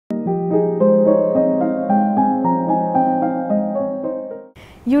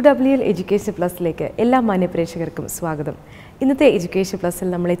UWL Education Plus-ലേക്ക് എല്ലാ മാന്യപ്രേക്ഷകർക്കും സ്വാഗതം. ഇന്നത്തെ എഡ്യൂക്കേഷൻ പ്ലസിൽ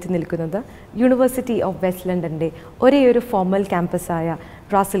നമ്മൾ എത്തി നിൽക്കുന്നത് യൂണിവേഴ്സിറ്റി ഓഫ് വെസ്റ്റ് ലണ്ടൻ്റെ ഒരേയൊരു formal ക്യാമ്പസായ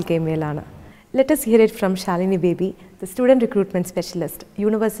Ras al കെയ്മയിലാണ്. Let us hear it from Shalini Baby, the Student Recruitment Specialist,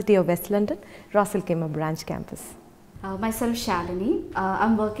 University of West London, Ras Al Khaimah Branch Campus. Myself Shalini,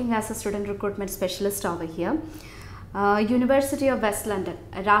 I'm working as a Student Recruitment Specialist over here. University of West London,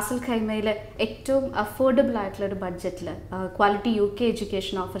 Ras Al Khaimahile ഏറ്റവും affordable ആയിട്ടുള്ള ഒരു ബഡ്ജറ്റിൽ quality UK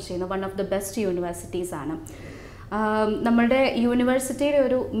education offer ചെയ്യുന്ന one of the best universities ആണ്. നമ്മളുടെ യൂണിവേഴ്സിറ്റിയുടെ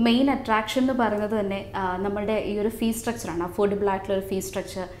ഒരു main attraction എന്ന് പറയുന്നത് തന്നെ നമ്മളുടെ ഈ ഒരു ഫീസ് സ്ട്രക്ചറാണ്. അഫോർഡബിൾ ആയിട്ടുള്ള ഒരു ഫീസ്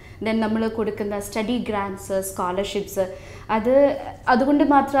സ്ട്രക്ചർ, ദെൻ നമ്മൾ കൊടുക്കുന്ന സ്റ്റഡി ഗ്രാൻറ്റ്സ്, സ്കോളർഷിപ്സ്, അതുകൊണ്ട്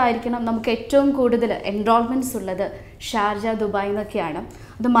മാത്രമായിരിക്കണം നമുക്ക് ഏറ്റവും കൂടുതൽ എൻറോൾമെൻറ്റ്സ് ഉള്ളത് ഷാർജ, ദുബായ് എന്നൊക്കെയാണ്.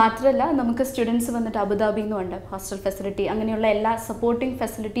 അത് മാത്രമല്ല നമുക്ക് സ്റ്റുഡൻസ് വന്നിട്ട് അബുദാബിയിൽ നിന്നുണ്ട് ഹോസ്റ്റൽ ഫെസിലിറ്റി, അങ്ങനെയുള്ള എല്ലാ സപ്പോർട്ടിംഗ്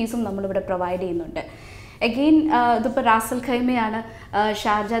ഫെസിലിറ്റീസും നമ്മളിവിടെ പ്രൊവൈഡ് ചെയ്യുന്നുണ്ട്. അഗെയിൻ ഇതിപ്പോൾ റാസ് അൽ ഖൈമയാണ്,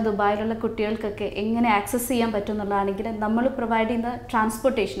 ഷാർജ, ദുബായിലുള്ള കുട്ടികൾക്കൊക്കെ എങ്ങനെ ആക്സസ് ചെയ്യാൻ പറ്റും എന്നുള്ളതാണെങ്കിൽ നമ്മൾ പ്രൊവൈഡ് ചെയ്യുന്ന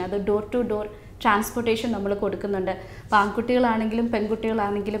ട്രാൻസ്പോർട്ടേഷൻ, അത് ഡോർ ടു ഡോർ ട്രാൻസ്പോർട്ടേഷൻ നമ്മൾ കൊടുക്കുന്നുണ്ട്. അപ്പോൾ ആൺകുട്ടികളാണെങ്കിലും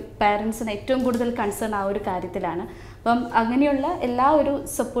പെൺകുട്ടികളാണെങ്കിലും പേരൻസിന് ഏറ്റവും കൂടുതൽ കൺസേൺ ആ ഒരു കാര്യത്തിലാണ്. അപ്പം അങ്ങനെയുള്ള എല്ലാ ഒരു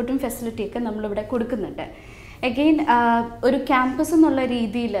സപ്പോർട്ടും ഫെസിലിറ്റിയൊക്കെ നമ്മളിവിടെ കൊടുക്കുന്നുണ്ട്. അഗെയിൻ ഒരു ക്യാമ്പസ് എന്നുള്ള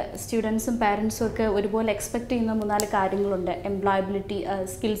രീതിയിൽ സ്റ്റുഡൻസും പാരൻസും ഒക്കെ ഒരുപോലെ എക്സ്പെക്റ്റ് ചെയ്യുന്ന 3-4 കാര്യങ്ങളുണ്ട്. എംപ്ലോയബിലിറ്റി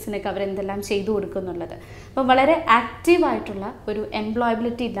സ്കിൽസിനൊക്കെ അവരെന്തെല്ലാം ചെയ്തു കൊടുക്കുന്നുള്ളത്. അപ്പോൾ വളരെ ആക്റ്റീവായിട്ടുള്ള ഒരു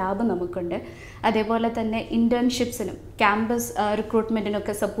എംപ്ലോയബിലിറ്റി ലാബ് നമുക്കുണ്ട്. അതേപോലെ തന്നെ ഇൻറ്റേൺഷിപ്സിനും ക്യാമ്പസ്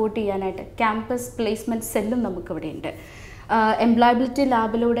റിക്രൂട്ട്മെൻറ്റിനൊക്കെ സപ്പോർട്ട് ചെയ്യാനായിട്ട് ക്യാമ്പസ് പ്ലേസ്മെൻറ്റ് സെല്ലും നമുക്കിവിടെ ഉണ്ട്. എംപ്ലോയബിലിറ്റി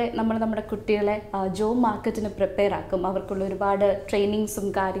ലാബിലൂടെ നമ്മൾ നമ്മുടെ കുട്ടികളെ ജോബ് മാർക്കറ്റിന് പ്രിപ്പയർ ആക്കും. അവർക്കുള്ള ഒരുപാട് ട്രെയിനിങ്സും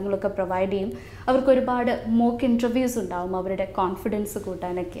കാര്യങ്ങളൊക്കെ പ്രൊവൈഡ് ചെയ്യും. അവർക്ക് ഒരുപാട് മോക്ക് ഇൻ്റർവ്യൂസ് ഉണ്ടാവും അവരുടെ കോൺഫിഡൻസ്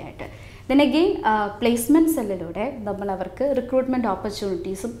കൂട്ടാനൊക്കെ ആയിട്ട്. ദെൻ അഗെയിൻ പ്ലേസ്മെൻറ്റ് സെല്ലിലൂടെ നമ്മൾ അവർക്ക് റിക്രൂട്ട്മെൻറ്റ്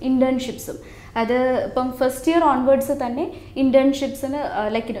ഓപ്പർച്യൂണിറ്റീസും ഇൻറ്റേൺഷിപ്സും, അത് ഇപ്പം ഫസ്റ്റ് ഇയർ ഓൺവേർഡ്സ് തന്നെ ഇൻറ്റേൺഷിപ്സിന്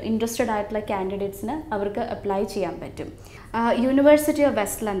ഇൻട്രസ്റ്റഡ് ആയിട്ടുള്ള കാൻഡിഡേറ്റ്സിന് അവർക്ക് അപ്ലൈ ചെയ്യാൻ പറ്റും. University of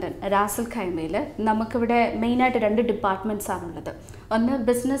west London Ras Al ഖൈമയിൽ നമുക്കിവിടെ മെയിനായിട്ട് 2 ഡിപ്പാർട്ട്മെൻറ്റ്സ് ആണുള്ളത്. ഒന്ന്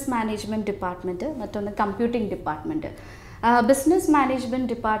ബിസിനസ് മാനേജ്മെൻറ്റ് ഡിപ്പാർട്ട്മെൻറ്റ്, മറ്റൊന്ന് കമ്പ്യൂട്ടിംഗ് ഡിപ്പാർട്ട്മെൻറ്റ്. ബിസിനസ് മാനേജ്മെൻറ്റ്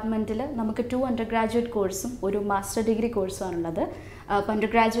ഡിപ്പാർട്ട്മെൻറ്റിൽ നമുക്ക് 2 അണ്ടർ ഗ്രാജുവേറ്റ് കോഴ്സും ഒരു മാസ്റ്റർ ഡിഗ്രി കോഴ്സും ആണുള്ളത്. അപ്പോൾ അണ്ടർ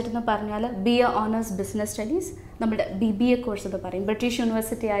ഗ്രാജുവേറ്റ് എന്ന് പറഞ്ഞാൽ BA ഓണേഴ്സ് ബിസിനസ് സ്റ്റഡീസ്, നമ്മുടെ BBA കോഴ്സ് എന്ന് പറയും. ബ്രിട്ടീഷ്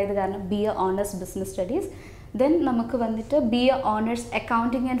യൂണിവേഴ്സിറ്റി ആയത് കാരണം BA owners business studies. Then നമുക്ക് വന്നിട്ട് BA owners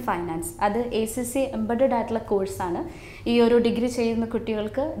accounting and finance, അത് ACC എംബഡഡ് ആയിട്ടുള്ള കോഴ്സാണ്. ഈ ഒരു ഡിഗ്രി ചെയ്യുന്ന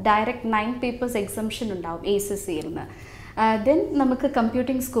കുട്ടികൾക്ക് ഡയറക്റ്റ് 9 പേപ്പേഴ്സ് എക്സംഷൻ ഉണ്ടാവും ACCയിൽ നിന്ന്. ദെൻ നമുക്ക്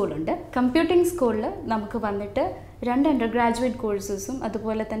കമ്പ്യൂട്ടിംഗ് സ്കൂളുണ്ട്. കമ്പ്യൂട്ടിംഗ് സ്കൂളിൽ നമുക്ക് വന്നിട്ട് 2 അണ്ടർ ഗ്രാജുവേറ്റ് കോഴ്സസും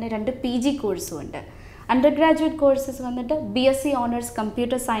അതുപോലെ തന്നെ 2 PG കോഴ്സും ഉണ്ട്. അണ്ടർ ഗ്രാജുവേറ്റ് കോഴ്സസ് വന്നിട്ട് BSc ഓണേഴ്സ്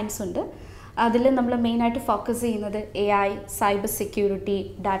കമ്പ്യൂട്ടർ സയൻസ് ഉണ്ട്. അതിൽ നമ്മൾ മെയിനായിട്ട് ഫോക്കസ് ചെയ്യുന്നത് AI, cyber security,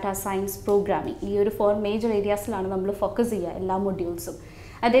 data science, programming, ഈ ഒരു 4 മേജർ ഏരിയാസിലാണ് നമ്മൾ ഫോക്കസ് ചെയ്യുക എല്ലാ മൊഡ്യൂൾസും.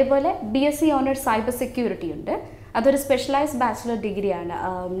 അതേപോലെ BSc ഓണേഴ്സ് സൈബർ സെക്യൂരിറ്റി ഉണ്ട്. അതൊരു സ്പെഷ്യലൈസ്ഡ് ബാച്ചിലർ ഡിഗ്രിയാണ്.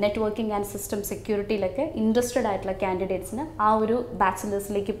 നെറ്റ്വർക്കിംഗ് ആൻഡ് സിസ്റ്റം സെക്യൂരിറ്റിയിലൊക്കെ ഇൻട്രസ്റ്റഡ് ആയിട്ടുള്ള കാൻഡിഡേറ്റ്സിന് ആ ഒരു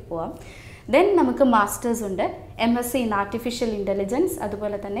ബാച്ചിലേഴ്സിലേക്ക് പോവാം. ദെൻ നമുക്ക് മാസ്റ്റേഴ്സ് ഉണ്ട്, MSc ഇൻ ആർട്ടിഫിഷ്യൽ ഇൻ്റലിജൻസ്,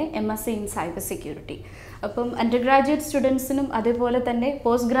 അതുപോലെ തന്നെ MSc ഇൻ സൈബർ സെക്യൂരിറ്റി. അപ്പം അണ്ടർ ഗ്രാജുവേറ്റ് സ്റ്റുഡൻസിനും അതേപോലെ തന്നെ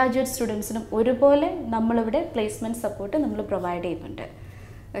പോസ്റ്റ് ഗ്രാജുവേറ്റ് സ്റ്റുഡൻസിനും ഒരുപോലെ നമ്മളിവിടെ പ്ലേസ്മെൻറ്റ് സപ്പോർട്ട് നമ്മൾ പ്രൊവൈഡ് ചെയ്യുന്നുണ്ട്.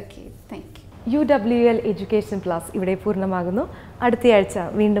 Okay, thank you. UWL Education Plus ഇവിടെ പൂർണ്ണമാകുന്നു. അടുത്തയാഴ്ച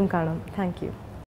വീണ്ടും കാണാം. Thank you.